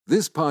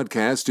This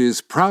podcast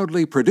is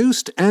proudly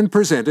produced and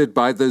presented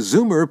by the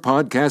Zoomer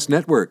Podcast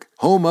Network,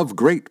 home of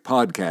great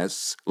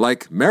podcasts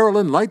like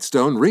Marilyn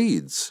Lightstone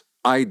Reads,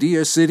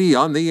 Idea City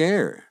on the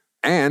Air,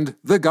 and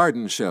The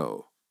Garden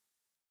Show.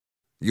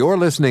 You're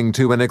listening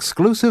to an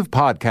exclusive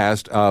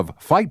podcast of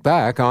Fight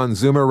Back on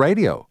Zoomer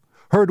Radio,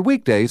 heard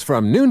weekdays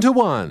from noon to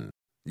 1.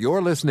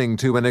 You're listening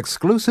to an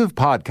exclusive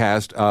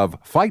podcast of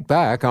Fight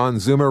Back on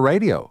Zoomer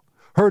Radio,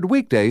 heard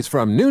weekdays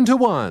from noon to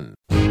 1.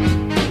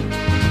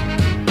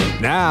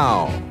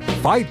 Now,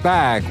 Fight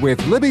Back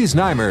with Libby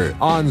Znaimer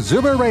on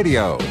Zoomer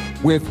Radio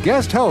with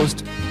guest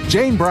host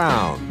Jane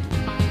Brown.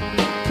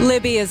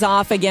 Libby is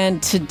off again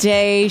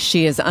today.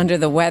 She is under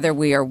the weather.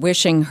 We are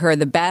wishing her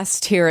the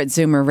best here at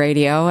Zoomer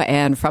Radio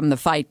and from the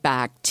Fight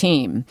Back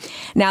team.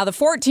 Now, the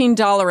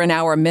 $14 an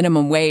hour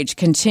minimum wage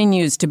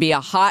continues to be a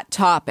hot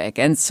topic,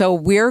 and so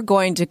we're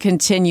going to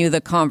continue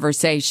the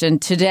conversation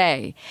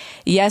today.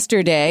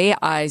 Yesterday,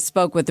 I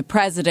spoke with the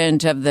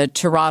president of the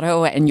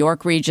Toronto and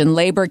York Region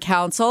Labour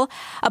Council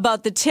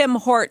about the Tim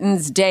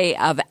Hortons Day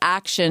of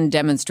Action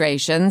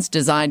demonstrations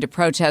designed to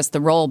protest the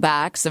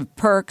rollbacks of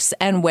perks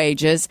and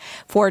wages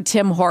for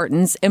Tim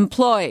Hortons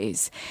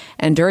employees.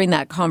 And during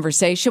that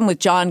conversation with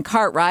John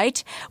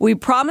Cartwright, we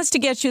promised to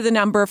get you the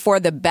number for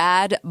the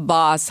Bad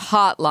Boss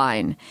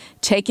Hotline,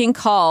 taking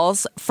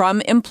calls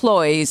from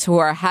employees who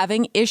are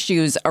having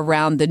issues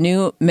around the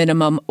new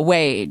minimum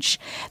wage.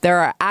 There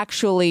are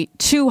actually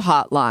two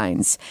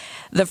hotlines.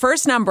 The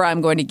first number I'm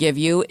going to give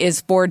you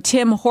is for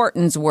Tim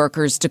Hortons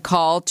workers to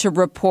call to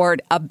report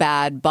a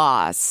bad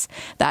boss.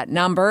 That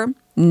number,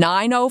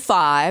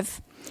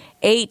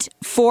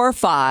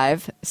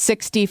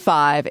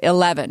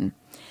 905-845-6511.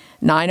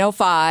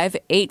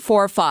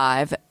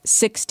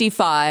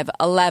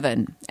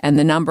 905-845-6511. And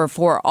the number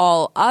for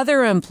all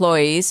other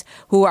employees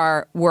who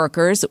are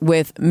workers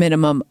with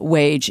minimum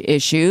wage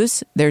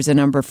issues, there's a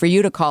number for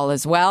you to call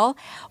as well,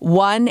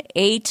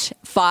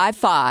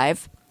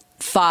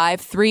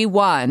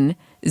 1-855-531-0778.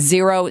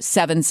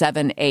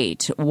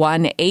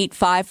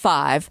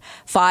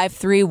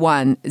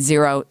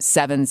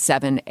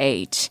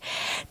 1-855-531-0778.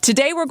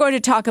 Today we're going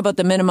to talk about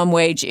the minimum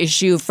wage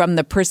issue from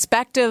the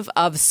perspective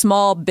of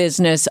small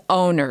business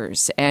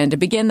owners. And to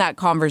begin that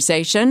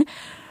conversation,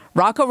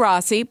 Rocco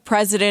Rossi,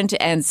 President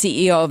and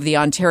CEO of the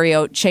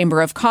Ontario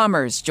Chamber of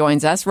Commerce,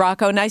 joins us.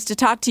 Rocco, nice to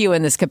talk to you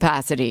in this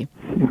capacity.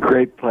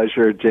 Great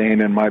pleasure,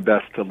 Jane, and my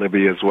best to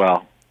Libby as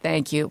well.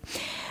 Thank you.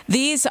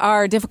 These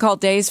are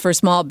difficult days for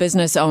small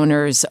business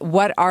owners.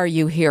 What are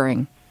you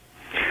hearing?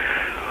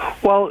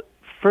 Well,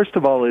 first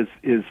of all is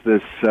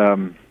this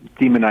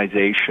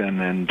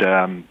demonization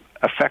and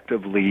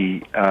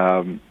effectively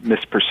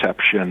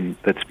misperception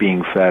that's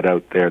being fed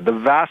out there. The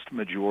vast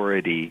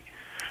majority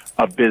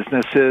of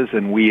businesses,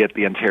 and we at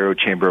the Ontario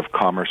Chamber of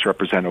Commerce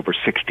represent over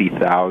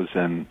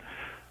 60,000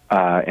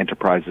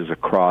 enterprises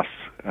across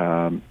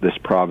this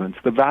province.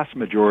 The vast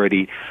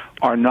majority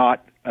are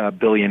not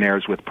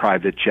billionaires with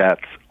private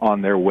jets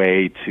on their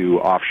way to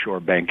offshore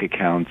bank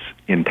accounts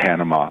in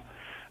Panama.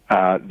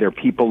 They're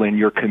people in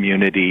your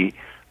community.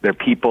 They're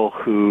people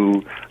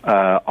who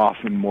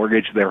often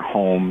mortgage their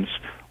homes,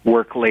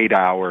 work late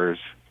hours,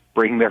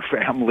 bring their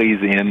families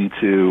in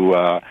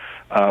to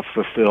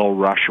fulfill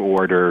rush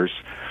orders,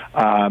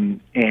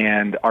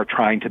 and are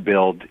trying to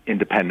build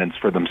independence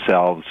for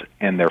themselves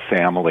and their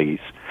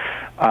families.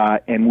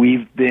 And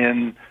we've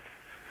been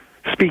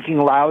speaking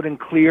loud and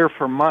clear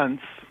for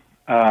months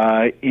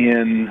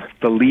in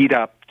the lead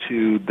up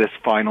to this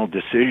final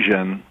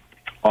decision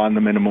on the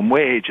minimum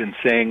wage and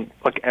saying,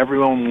 look,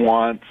 everyone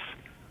wants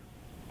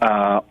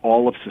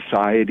all of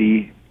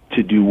society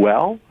to do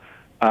well,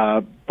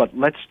 but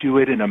let's do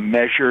it in a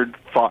measured,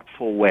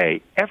 thoughtful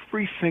way.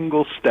 Every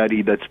single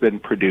study that's been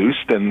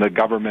produced, and the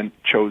government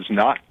chose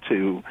not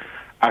to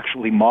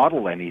actually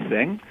model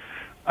anything,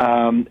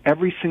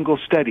 every single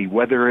study,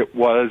 whether it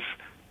was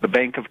the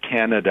Bank of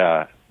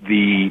Canada,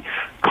 the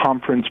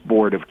Conference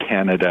Board of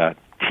Canada,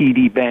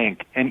 TD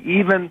Bank, and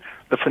even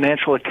the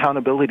Financial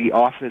Accountability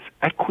Office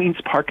at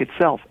Queen's Park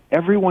itself,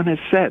 everyone has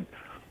said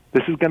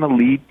this is going to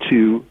lead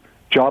to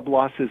job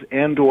losses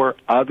and or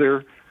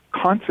other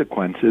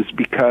consequences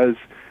because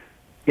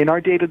in our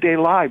day-to-day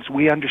lives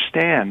we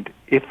understand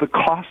if the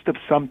cost of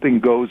something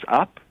goes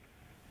up,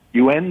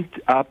 you end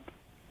up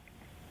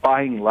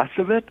buying less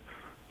of it,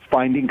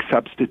 finding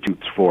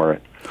substitutes for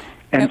it.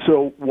 And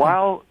so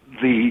while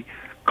the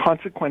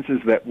consequences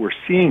that we're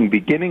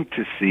beginning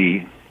to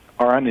see,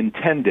 are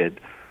unintended,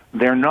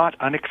 they're not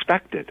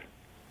unexpected.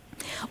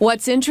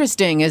 What's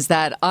interesting is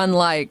that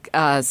unlike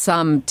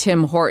some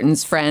Tim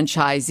Hortons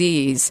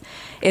franchisees,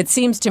 it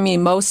seems to me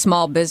most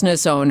small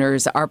business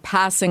owners are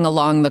passing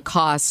along the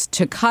costs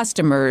to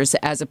customers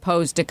as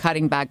opposed to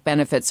cutting back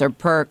benefits or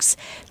perks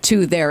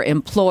to their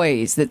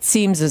employees. It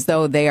seems as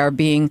though they are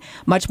being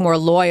much more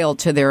loyal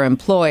to their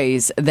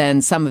employees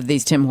than some of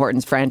these Tim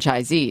Hortons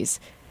franchisees.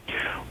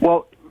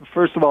 Well,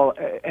 first of all,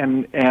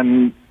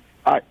 and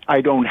I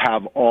don't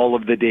have all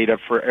of the data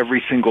for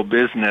every single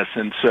business,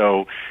 and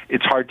so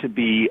it's hard to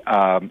be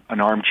an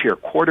armchair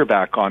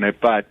quarterback on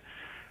it, but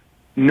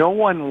no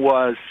one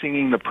was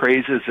singing the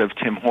praises of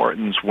Tim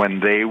Hortons when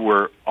they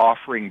were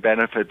offering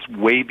benefits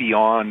way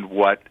beyond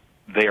what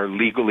they are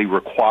legally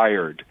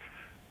required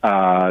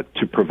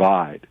to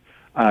provide.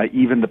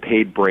 Even the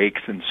paid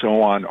breaks and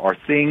so on are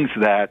things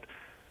that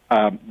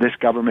this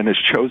government has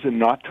chosen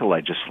not to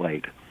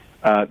legislate.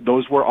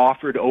 Those were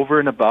offered over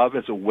and above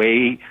as a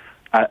way,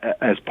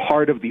 as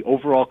part of the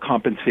overall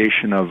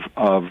compensation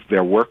of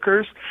their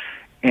workers.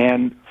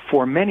 And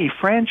for many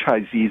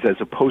franchisees, as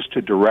opposed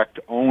to direct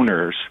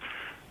owners,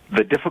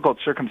 the difficult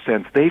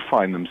circumstance they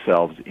find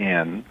themselves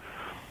in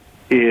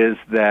is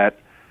that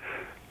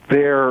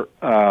their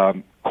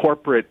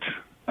corporate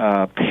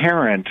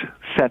parent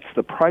sets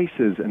the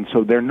prices, and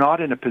so they're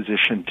not in a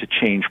position to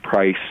change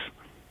price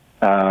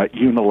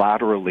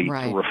unilaterally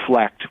to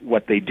reflect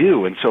what they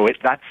do. And so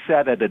that's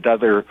set at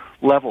another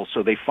level,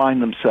 so they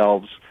find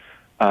themselves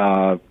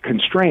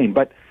constrained.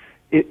 But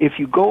if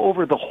you go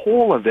over the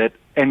whole of it,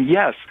 and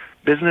yes,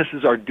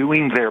 businesses are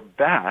doing their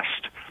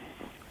best,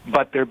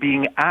 but they're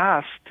being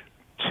asked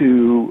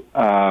to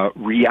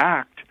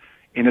react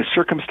in a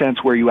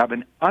circumstance where you have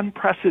an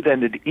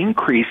unprecedented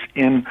increase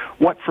in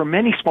what for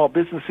many small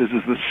businesses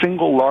is the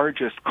single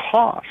largest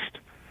cost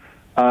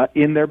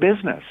in their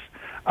business.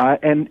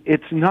 And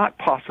it's not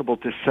possible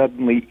to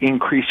suddenly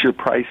increase your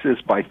prices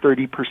by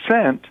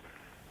 30%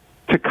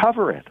 to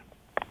cover it.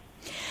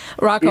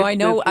 Rocco,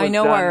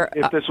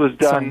 if this was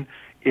done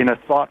in a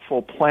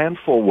thoughtful,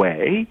 planful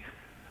way,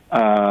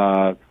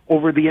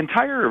 over the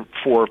entire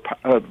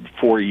past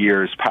 4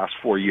 years,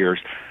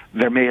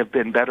 there may have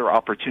been better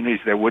opportunities.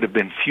 There would have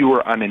been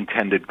fewer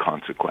unintended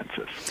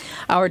consequences.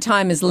 Our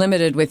time is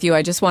limited with you.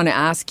 I just want to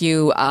ask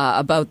you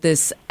about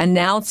this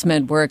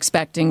announcement we're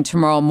expecting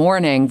tomorrow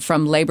morning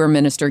from Labour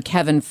Minister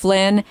Kevin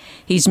Flynn.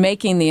 He's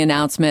making the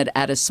announcement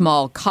at a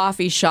small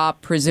coffee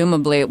shop.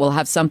 Presumably it will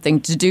have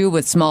something to do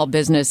with small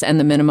business and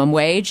the minimum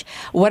wage.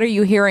 What are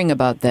you hearing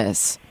about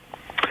this?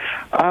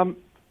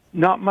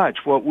 Not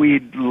much. What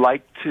we'd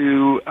like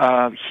to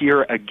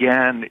hear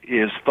again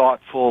is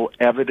thoughtful,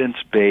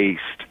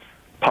 evidence-based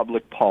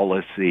public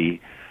policy,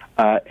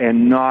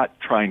 and not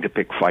trying to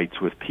pick fights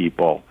with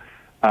people,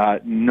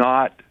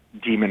 not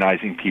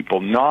demonizing people,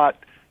 not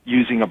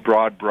using a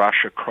broad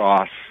brush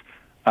across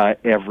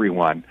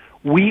everyone.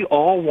 We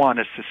all want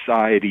a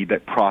society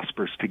that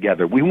prospers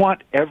together. We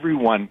want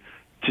everyone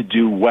to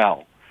do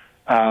well.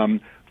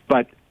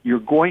 But you're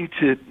going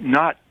to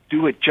not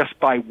do it just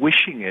by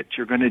wishing it.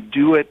 You're going to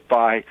do it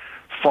by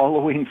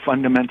following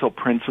fundamental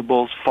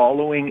principles,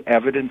 following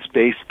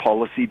evidence-based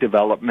policy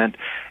development,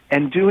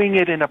 and doing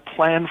it in a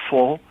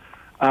planful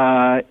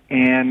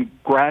and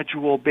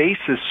gradual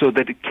basis so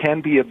that it can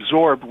be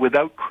absorbed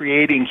without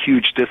creating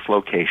huge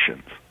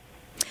dislocations.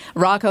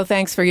 Rocco,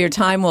 thanks for your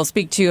time. We'll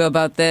speak to you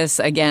about this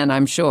again,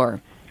 I'm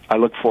sure. I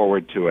look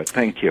forward to it.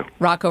 Thank you.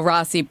 Rocco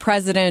Rossi,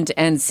 President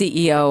and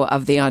CEO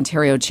of the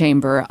Ontario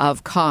Chamber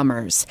of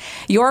Commerce.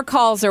 Your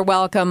calls are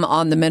welcome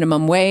on the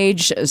minimum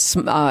wage,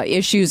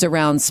 issues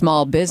around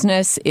small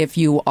business. If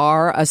you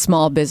are a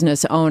small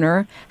business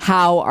owner,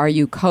 how are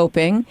you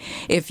coping?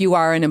 If you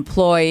are an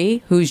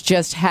employee who's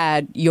just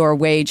had your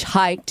wage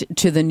hiked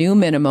to the new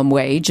minimum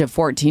wage of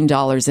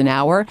 $14 an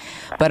hour,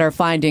 but are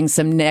finding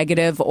some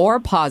negative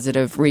or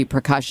positive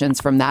repercussions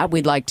from that,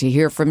 we'd like to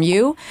hear from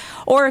you.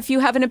 Or if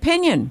you have an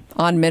opinion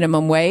on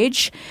minimum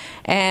wage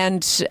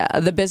and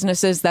the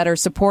businesses that are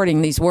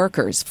supporting these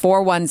workers.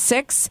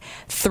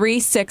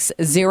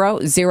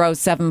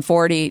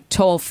 416-360-0740,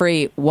 toll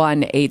free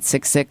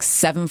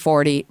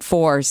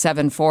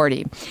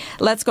 1-866-740-4740.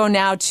 Let's go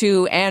now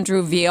to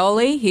Andrew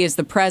Violi. He is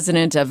the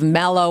president of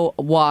Mellow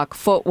Walk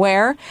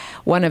Footwear,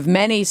 one of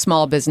many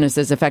small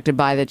businesses affected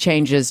by the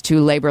changes to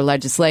labor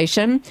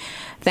legislation.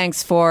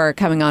 Thanks for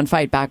coming on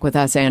Fight Back with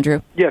us,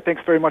 Andrew. Yeah,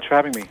 thanks very much for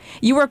having me.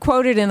 You were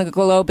quoted in the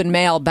Globe and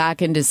Mail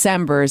back in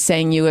December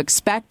saying you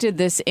expected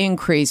this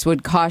increase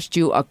would cost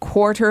you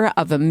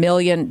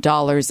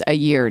 $250,000 a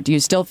year. Do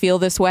you still feel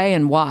this way,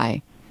 and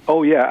why?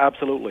 Oh, yeah,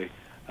 absolutely.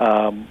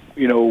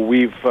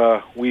 We've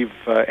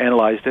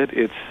analyzed it.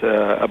 It's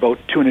about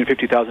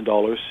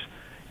 $250,000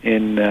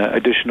 in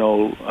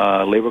additional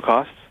labor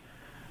costs.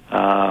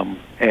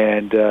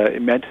 And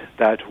it meant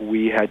that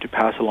we had to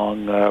pass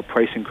along a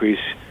price increase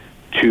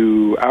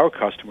to our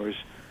customers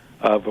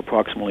of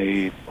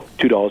approximately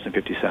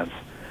 $2.50.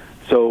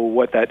 So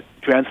what that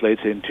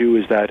translates into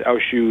is that our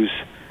shoes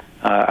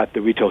at the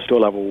retail store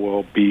level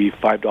will be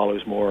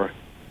 $5 more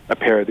a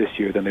pair this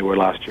year than they were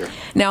last year.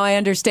 Now, I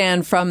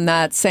understand from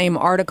that same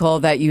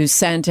article that you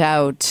sent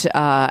out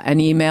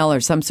an email or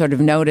some sort of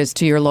notice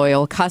to your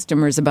loyal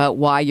customers about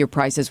why your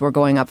prices were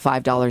going up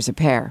 $5 a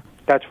pair.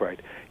 That's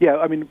right. Yeah,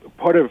 I mean,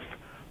 part of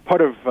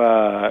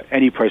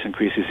any price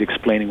increase is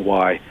explaining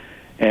why.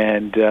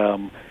 And,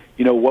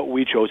 what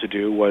we chose to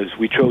do was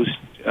we chose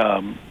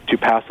to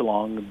pass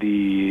along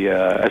the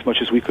as much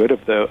as we could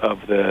of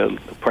the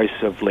price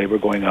of labor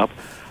going up.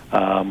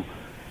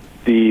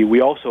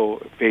 We also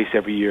face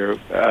every year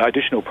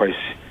additional price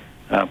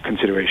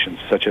considerations,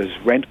 such as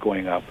rent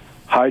going up,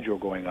 hydro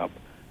going up,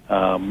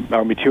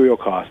 our material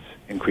costs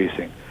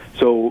increasing.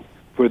 So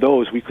for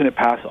those, we couldn't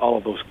pass all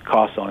of those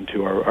costs on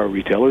to our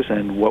retailers,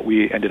 and what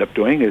we ended up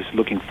doing is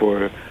looking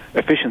for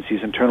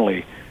efficiencies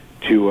internally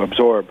to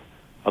absorb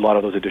a lot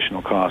of those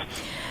additional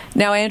costs.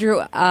 Now,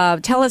 Andrew,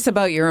 tell us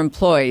about your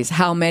employees,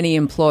 how many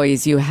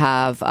employees you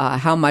have,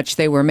 how much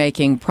they were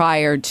making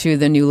prior to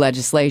the new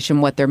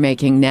legislation, what they're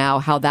making now,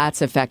 how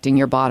that's affecting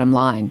your bottom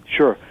line.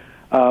 Sure.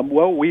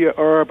 Well, we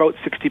are about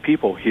 60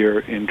 people here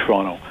in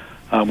Toronto.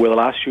 We're the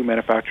last shoe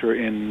manufacturer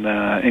in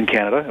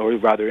Canada, or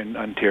rather in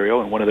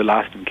Ontario, and one of the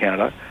last in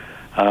Canada.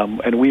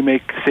 And we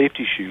make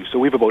safety shoes. So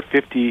we have about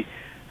 50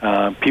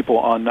 people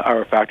on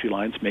our factory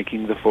lines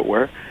making the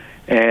footwear.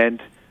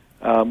 And,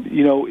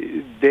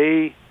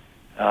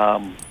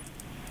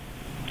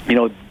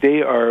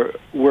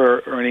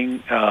 we're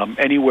earning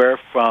anywhere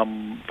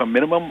from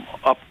minimum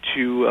up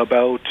to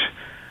about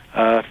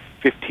 $15,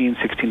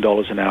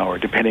 $16 an hour,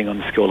 depending on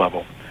the skill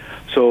level.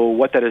 So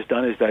what that has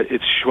done is that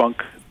it's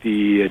shrunk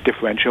the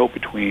differential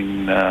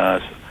between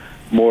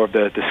more of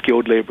the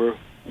skilled labor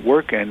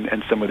work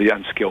and some of the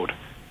unskilled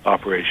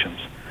operations.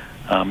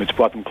 It's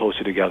brought them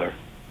closer together.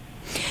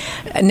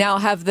 Now,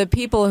 have the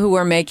people who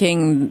were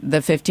making the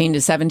 $15 to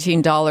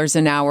 $17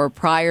 an hour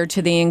prior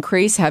to the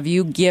increase, have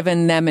you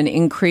given them an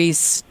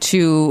increase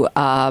to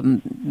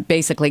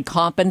basically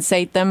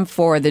compensate them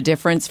for the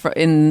difference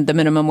in the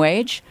minimum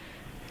wage?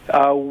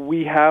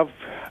 We have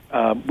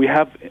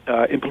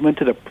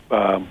implemented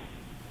an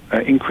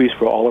increase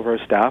for all of our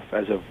staff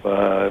as of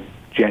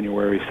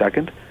January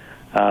 2nd.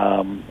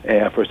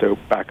 First, they're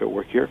back at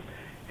work here,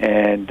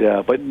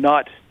 but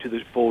not to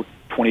the full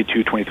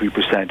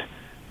 22-23%.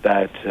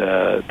 That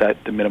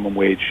the minimum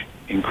wage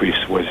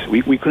increase was.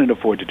 We couldn't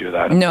afford to do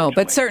that. No,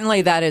 but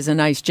certainly that is a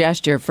nice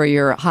gesture for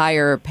your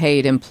higher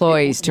paid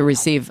employees to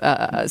receive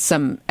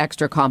some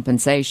extra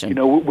compensation.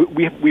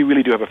 We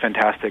really do have a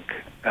fantastic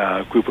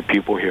group of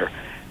people here,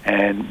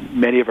 and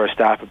many of our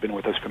staff have been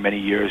with us for many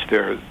years.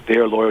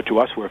 They're loyal to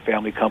us. We're a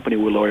family company.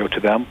 We're loyal to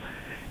them,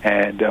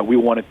 and we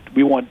want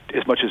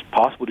as much as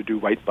possible to do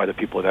right by the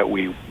people that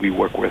we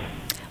work with.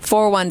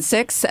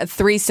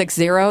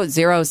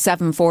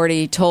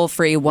 416-360-0740,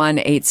 toll-free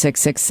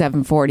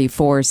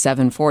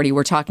 1-866-740-4740.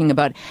 We're talking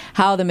about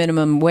how the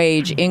minimum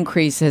wage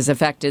increase has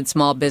affected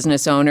small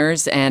business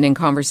owners, and in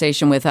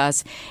conversation with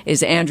us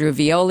is Andrew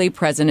Violi,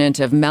 president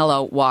of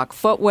Mellow Walk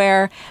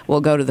Footwear.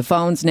 We'll go to the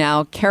phones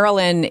now.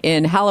 Carolyn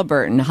in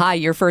Haliburton. Hi,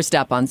 you're first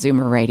up on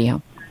Zoomer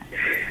Radio.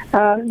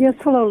 Yes,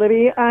 hello,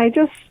 Libby. I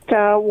just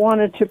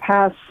wanted to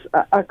pass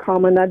a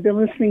comment. I've been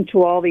listening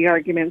to all the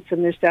arguments,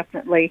 and there's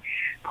definitely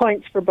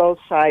points for both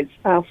sides.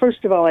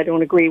 First of all, I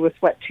don't agree with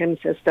what Tim's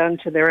has done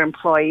to their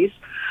employees,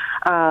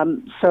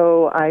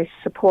 so I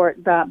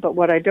support that. But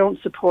what I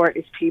don't support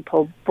is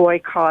people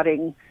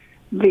boycotting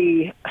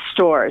the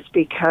stores,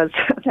 because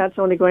that's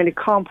only going to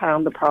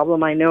compound the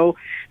problem. I know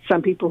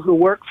some people who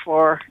work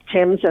for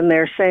Tim's, and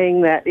they're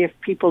saying that if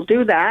people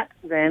do that,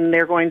 then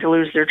they're going to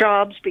lose their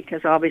jobs,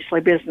 because obviously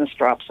business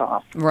drops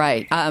off.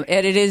 Right, and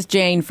it is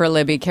Jane for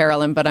Libby,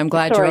 Carolyn. But I'm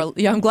glad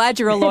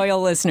you're a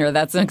loyal listener.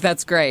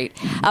 That's great.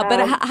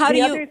 But how do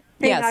you? The other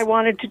thing I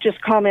wanted to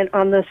just comment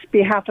on this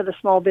behalf of the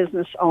small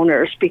business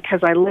owners,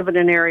 because I live in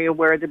an area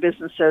where the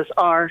businesses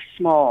are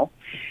small.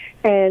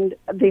 And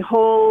the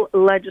whole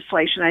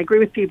legislation, I agree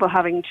with people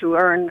having to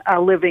earn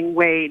a living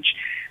wage,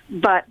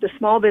 but the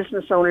small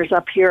business owners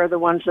up here are the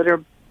ones that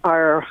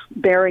are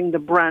bearing the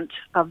brunt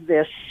of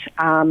this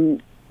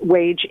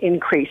wage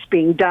increase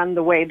being done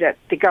the way that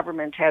the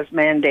government has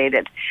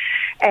mandated.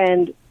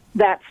 And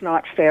that's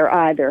not fair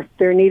either.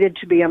 There needed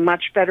to be a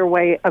much better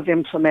way of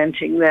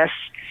implementing this,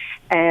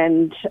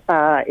 and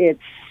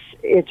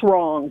it's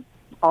wrong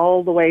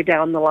all the way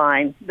down the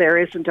line. There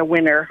isn't a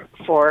winner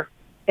for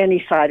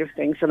any side of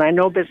things. And I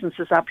know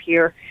businesses up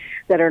here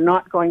that are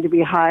not going to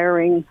be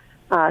hiring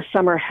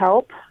summer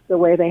help the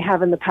way they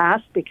have in the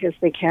past, because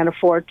they can't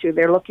afford to.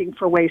 They're looking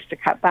for ways to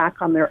cut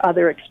back on their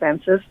other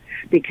expenses,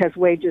 because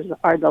wages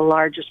are the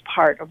largest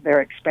part of their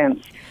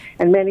expense.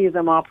 And many of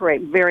them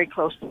operate very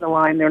close to the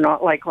line. They're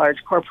not like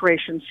large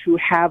corporations who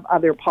have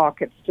other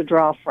pockets to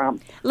draw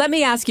from. Let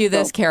me ask you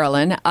this,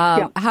 Carolyn.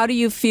 How do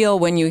you feel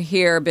when you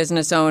hear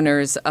business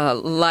owners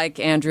like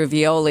Andrew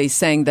Violi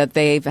saying that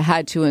they've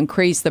had to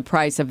increase the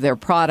price of their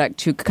product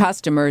to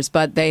customers,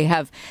 but they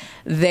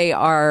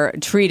are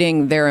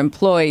treating their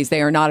employees,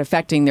 they are not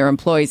affecting their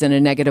employees in a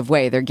negative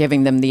way? They're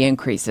giving them the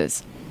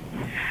increases.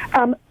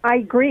 I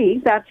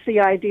agree. That's the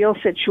ideal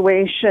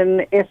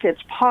situation if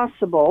it's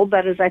possible.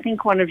 But as I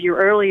think one of your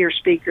earlier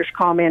speakers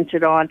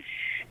commented on,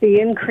 the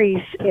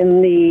increase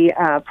in the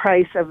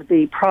price of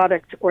the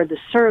product or the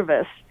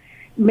service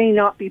may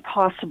not be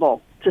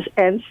possible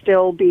and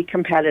still be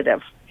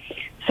competitive.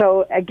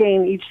 So,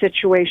 again, each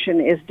situation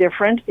is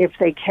different. If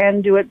they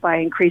can do it by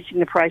increasing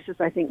the prices,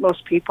 I think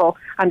most people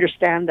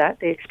understand that.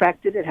 They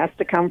expect it. It has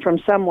to come from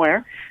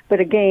somewhere. But,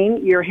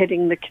 again, you're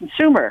hitting the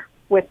consumer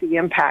with the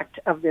impact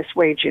of this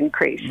wage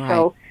increase. Right.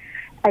 So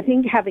I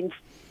think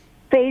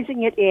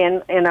phasing it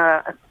in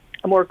a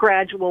more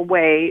gradual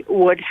way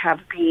would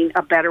have been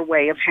a better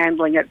way of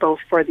handling it, both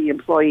for the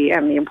employee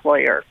and the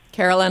employer.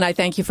 Carolyn, I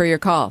thank you for your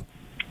call.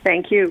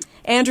 Thank you.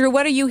 Andrew,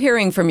 what are you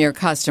hearing from your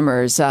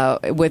customers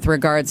with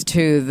regards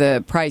to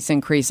the price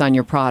increase on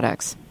your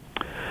products?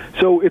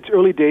 So it's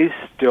early days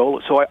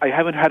still, so I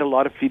haven't had a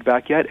lot of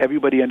feedback yet.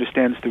 Everybody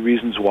understands the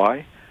reasons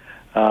why.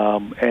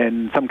 And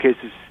in some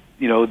cases,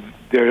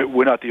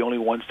 we're not the only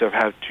ones that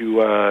have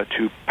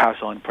to pass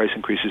on price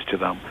increases to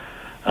them.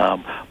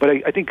 But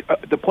I think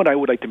the point I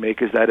would like to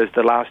make is that as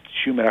the last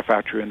shoe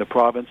manufacturer in the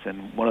province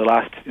and one of the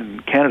last in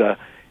Canada,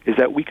 is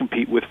that we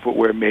compete with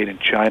footwear made in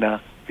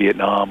China,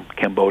 Vietnam,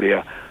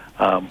 Cambodia,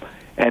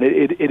 and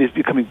it is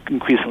becoming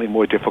increasingly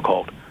more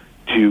difficult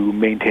to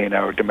maintain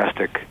our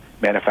domestic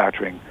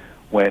manufacturing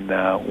when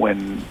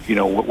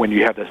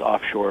you have this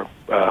offshore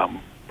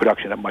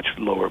production at much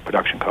lower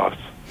production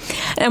costs.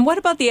 And what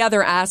about the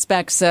other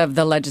aspects of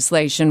the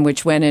legislation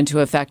which went into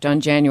effect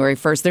on January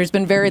 1st? There's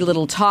been very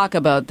little talk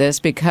about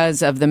this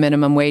because of the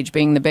minimum wage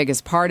being the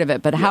biggest part of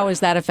it, but how is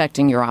that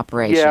affecting your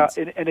operations?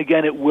 Yeah, and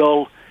again, it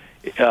will.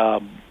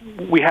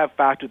 We have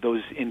factored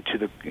those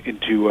into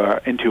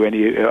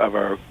any of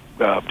our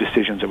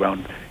decisions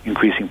around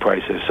increasing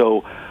prices.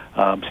 So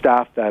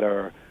staff that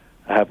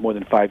have more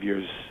than 5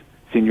 years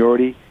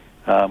seniority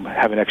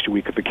have an extra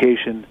week of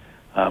vacation.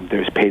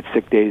 There's paid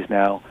sick days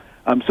now.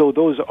 So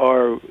those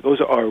are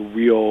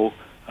real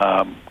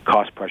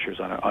cost pressures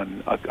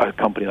on a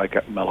company like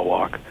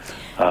Mellowalk.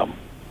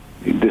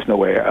 There's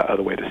no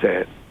other way to say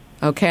it.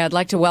 Okay, I'd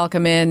like to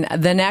welcome in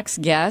the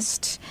next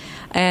guest,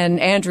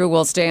 and Andrew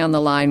will stay on the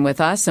line with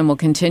us, and we'll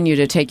continue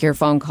to take your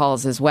phone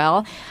calls as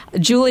well.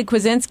 Julie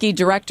Kwasinski,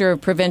 Director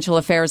of Provincial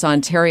Affairs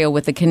Ontario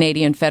with the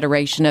Canadian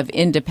Federation of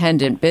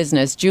Independent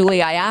Business.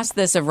 Julie, I asked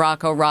this of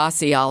Rocco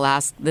Rossi. I'll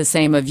ask the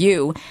same of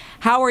you.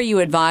 How are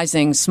you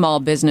advising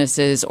small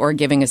businesses or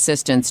giving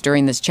assistance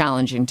during this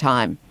challenging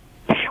time?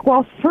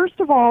 Well,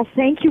 first of all,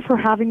 thank you for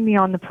having me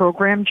on the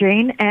program,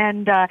 Jane.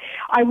 And I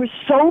was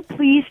so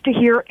pleased to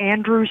hear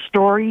Andrew's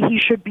story. He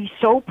should be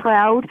so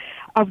proud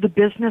of the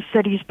business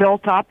that he's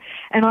built up.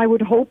 And I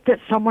would hope that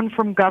someone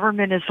from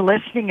government is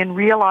listening and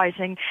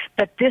realizing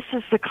that this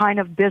is the kind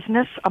of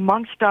business,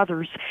 amongst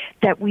others,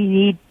 that we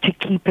need to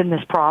keep in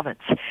this province.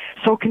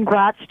 So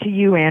congrats to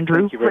you,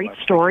 Andrew. Thank you very much.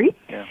 Great story.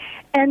 Yeah.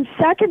 And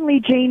secondly,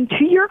 Jane,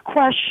 to your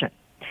question,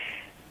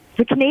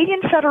 the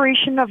Canadian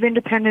Federation of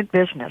Independent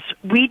Business,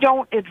 we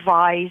don't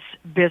advise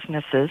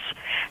businesses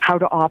how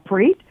to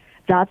operate.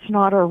 That's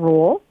not our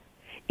role.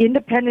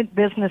 Independent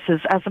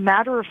businesses, as a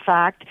matter of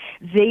fact,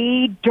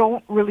 they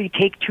don't really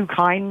take too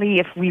kindly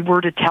if we were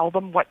to tell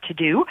them what to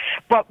do.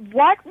 But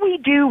what we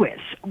do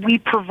is we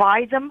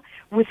provide them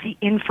with the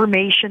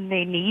information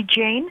they need,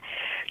 Jane,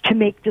 to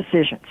make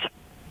decisions.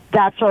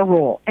 That's our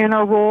role. And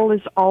our role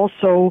is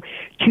also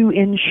to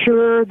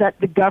ensure that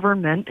the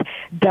government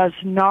does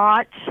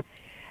not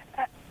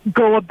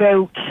go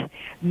about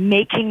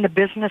making the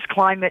business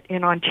climate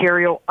in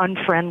Ontario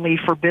unfriendly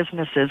for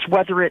businesses,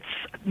 whether it's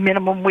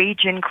minimum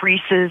wage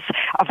increases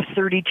of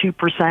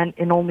 32%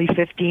 in only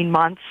 15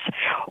 months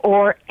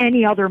or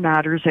any other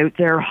matters out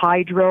there,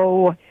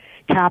 hydro,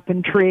 cap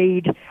and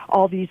trade,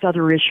 all these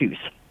other issues.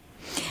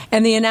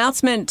 And the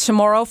announcement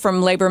tomorrow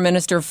from Labour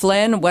Minister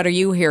Flynn, what are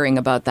you hearing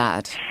about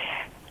that?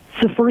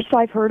 It's the first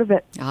I've heard of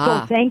it.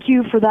 So thank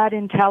you for that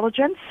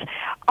intelligence.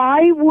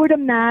 I would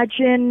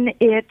imagine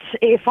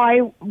if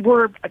I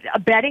were a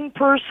betting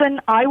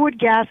person, I would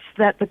guess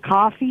that the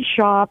coffee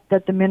shop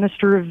that the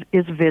minister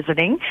is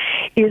visiting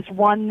is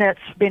one that's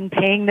been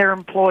paying their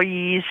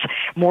employees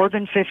more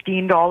than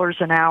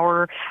 $15 an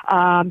hour.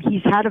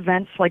 He's had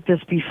events like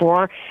this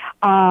before.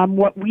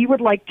 What we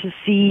would like to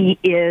see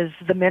is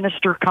the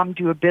minister come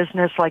to a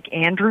business like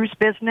Andrew's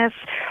business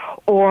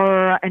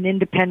or an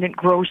independent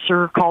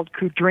grocer called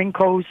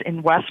Kudrinko's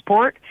in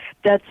Westport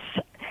that's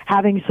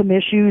having some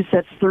issues,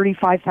 that's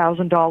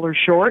 $35,000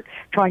 short,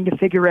 trying to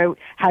figure out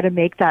how to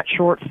make that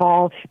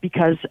shortfall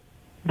because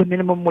the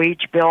minimum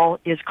wage bill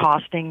is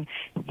costing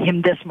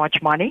him this much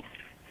money.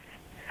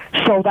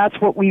 So that's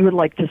what we would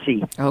like to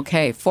see.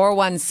 Okay,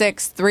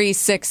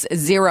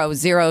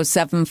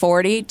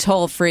 416-360-0740,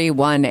 toll-free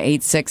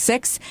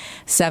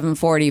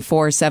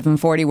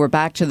 1-866-740-4740. We're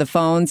back to the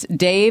phones.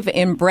 Dave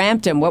in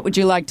Brampton, what would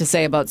you like to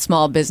say about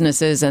small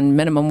businesses and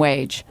minimum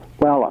wage?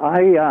 Well,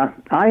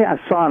 I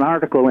saw an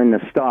article in the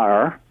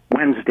Star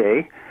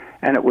Wednesday,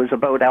 and it was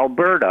about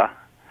Alberta,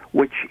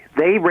 which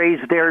they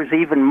raised theirs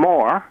even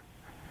more,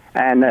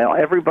 and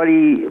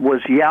everybody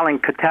was yelling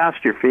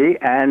catastrophe,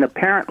 and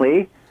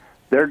apparently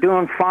they're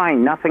doing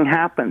fine. Nothing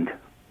happened.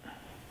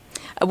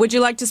 Would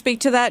you like to speak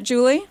to that,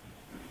 Julie?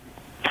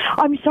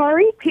 I'm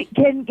sorry.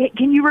 Can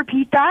you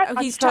repeat that? Oh,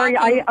 I'm sorry.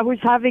 I was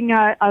having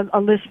a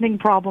listening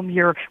problem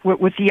here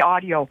with the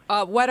audio.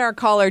 What our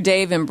caller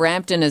Dave in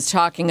Brampton is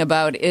talking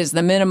about is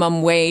the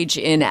minimum wage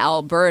in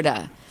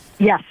Alberta.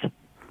 Yes.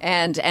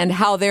 And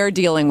how they're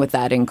dealing with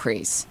that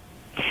increase.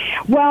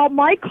 Well,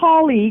 my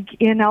colleague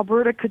in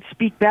Alberta could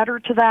speak better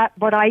to that,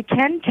 but I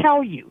can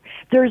tell you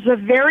there's a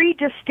very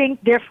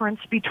distinct difference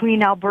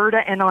between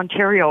Alberta and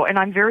Ontario, and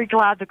I'm very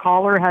glad the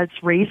caller has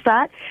raised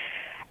that.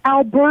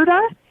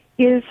 Alberta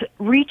is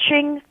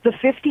reaching the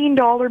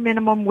 $15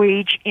 minimum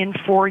wage in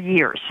 4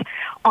 years.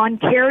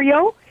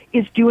 Ontario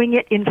is doing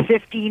it in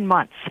 15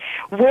 months.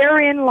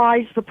 Wherein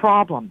lies the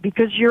problem?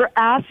 Because you're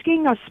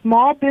asking a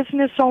small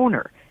business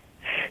owner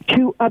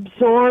to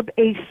absorb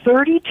a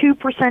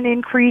 32%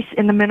 increase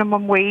in the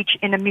minimum wage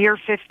in a mere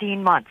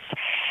 15 months.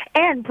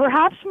 And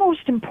perhaps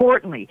most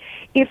importantly,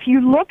 if you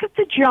look at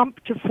the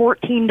jump to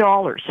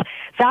 $14,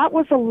 that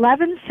was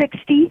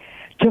 $11.60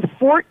 to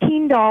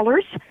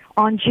 $14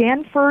 on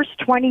Jan 1st,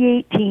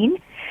 2018,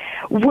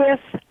 with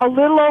a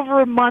little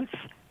over a month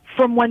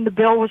from when the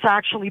bill was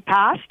actually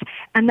passed,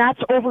 and that's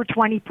over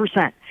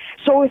 20%.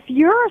 So if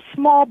you're a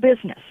small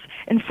business,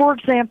 and for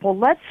example,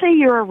 let's say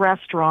you're a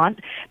restaurant,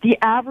 the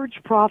average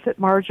profit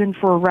margin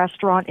for a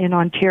restaurant in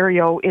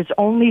Ontario is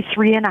only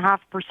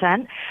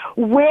 3.5%.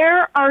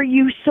 Where are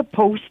you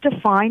supposed to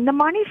find the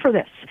money for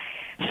this?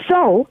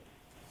 So,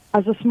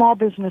 as a small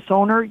business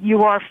owner,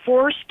 you are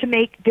forced to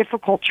make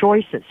difficult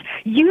choices.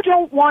 You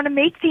don't want to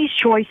make these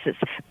choices,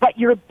 but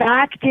you're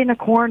backed in a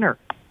corner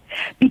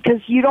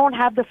because you don't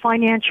have the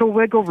financial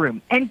wiggle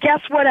room. And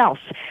guess what else?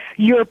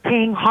 You're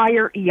paying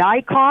higher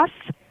EI costs.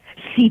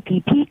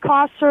 CPP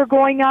costs are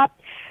going up.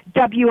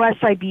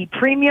 WSIB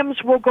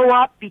premiums will go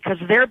up because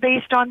they're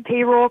based on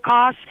payroll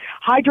costs.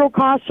 Hydro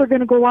costs are going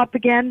to go up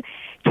again.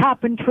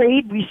 Cap and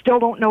trade, we still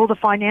don't know the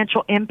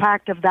financial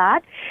impact of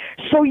that.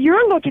 So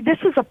you're looking, this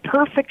is a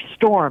perfect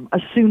storm, a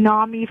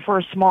tsunami for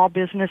a small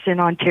business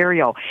in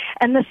Ontario.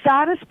 And the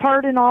saddest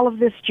part in all of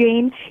this,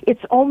 Jane,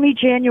 it's only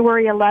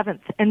January 11th,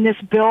 and this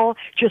bill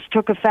just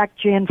took effect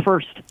Jan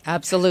 1st.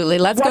 Absolutely.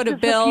 Let's go to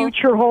Bill. What does the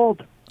future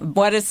hold?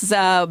 What does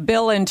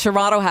Bill in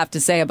Toronto have to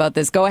say about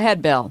this? Go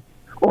ahead, Bill.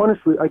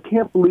 Honestly, I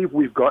can't believe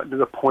we've gotten to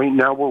the point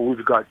now where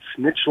we've got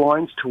snitch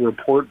lines to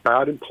report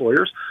bad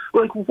employers.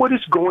 Like, what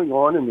is going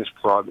on in this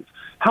province?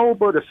 How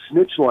about a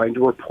snitch line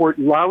to report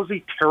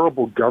lousy,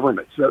 terrible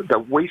governments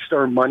that waste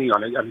our money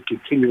on a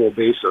continual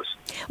basis?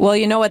 Well,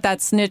 you know what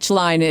that snitch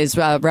line is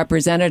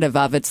representative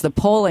of? It's the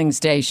polling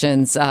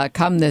stations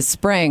come this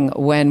spring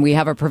when we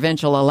have a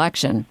provincial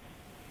election.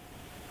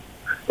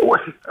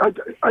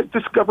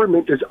 This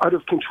government is out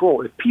of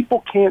control. If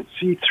people can't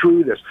see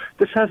through this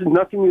has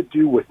nothing to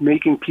do with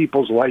making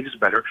people's lives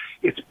better.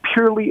 It's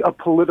purely a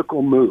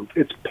political move.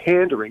 It's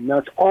pandering.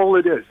 That's all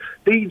it is.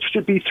 They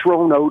should be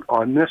thrown out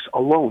on this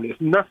alone, if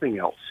nothing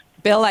else.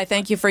 Bill, I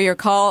thank you for your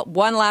call.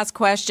 One last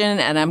question,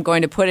 and I'm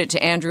going to put it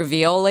to Andrew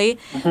Violi,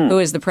 who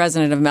is the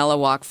president of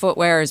Mellowalk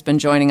Footwear, has been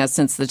joining us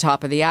since the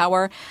top of the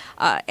hour.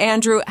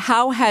 Andrew,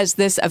 how has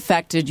this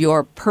affected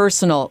your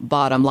personal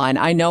bottom line?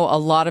 I know a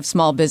lot of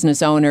small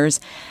business owners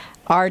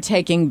are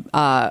taking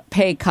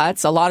pay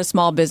cuts. A lot of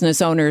small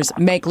business owners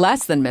make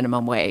less than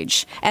minimum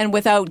wage. And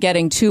without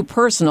getting too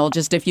personal,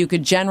 just if you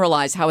could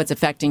generalize how it's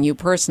affecting you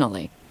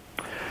personally.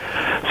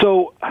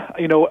 So,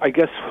 I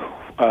guess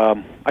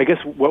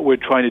what we're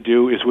trying to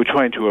do is we're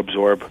trying to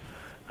absorb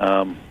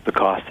the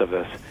cost of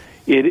this.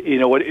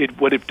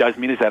 What it does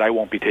mean is that I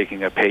won't be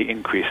taking a pay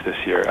increase this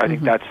year. I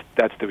think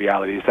that's the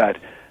reality. Is that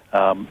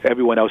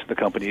everyone else in the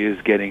company is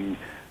getting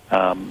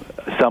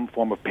some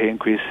form of pay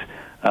increase.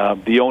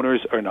 The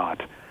owners are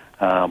not.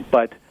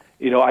 But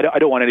I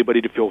don't want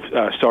anybody to feel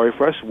sorry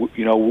for us.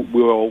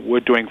 We're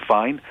doing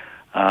fine.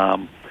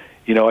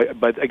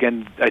 But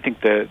again, I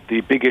think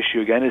the big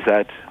issue again is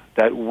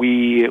that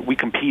we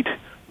compete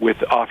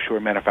with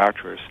offshore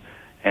manufacturers,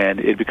 and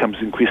it becomes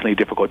increasingly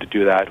difficult to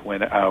do that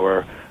when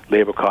our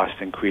labor costs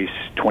increase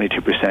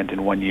 22%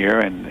 in 1 year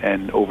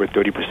and over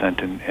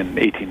 30% in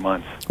 18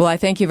 months. Well, I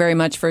thank you very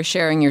much for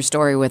sharing your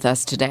story with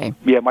us today.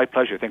 Yeah, my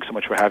pleasure. Thanks so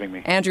much for having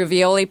me. Andrew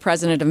Violi,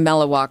 president of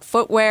Mellowalk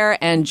Footwear,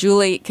 and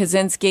Julie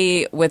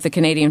Kaczynski with the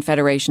Canadian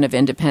Federation of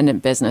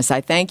Independent Business. I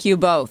thank you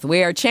both.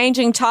 We are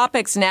changing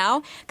topics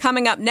now.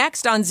 Coming up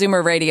next on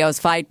Zoomer Radio's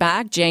Fight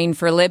Back, Jane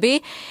for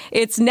Libby.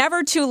 It's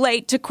never too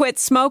late to quit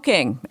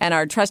smoking, and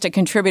our trusted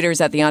contributors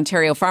at the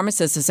Ontario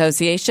Pharmacists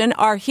Association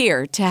are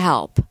here to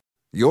help.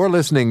 You're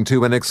listening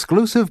to an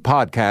exclusive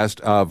podcast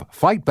of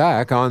Fight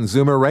Back on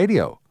Zoomer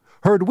Radio.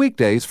 Heard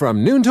weekdays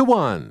from noon to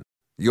 1.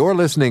 You're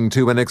listening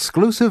to an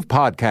exclusive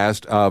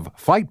podcast of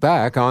Fight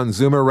Back on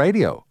Zoomer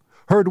Radio.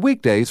 Heard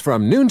weekdays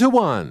from noon to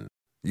 1.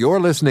 You're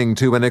listening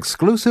to an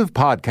exclusive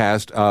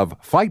podcast of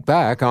Fight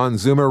Back on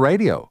Zoomer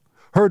Radio.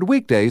 Heard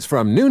weekdays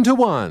from noon to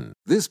 1.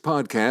 This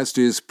podcast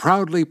is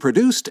proudly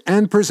produced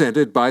and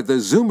presented by the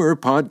Zoomer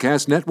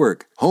Podcast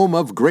Network, home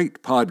of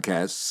great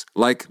podcasts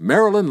like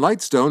Marilyn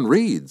Lightstone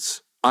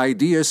Reads,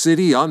 Idea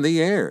City on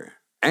the Air,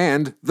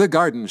 and The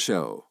Garden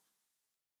Show.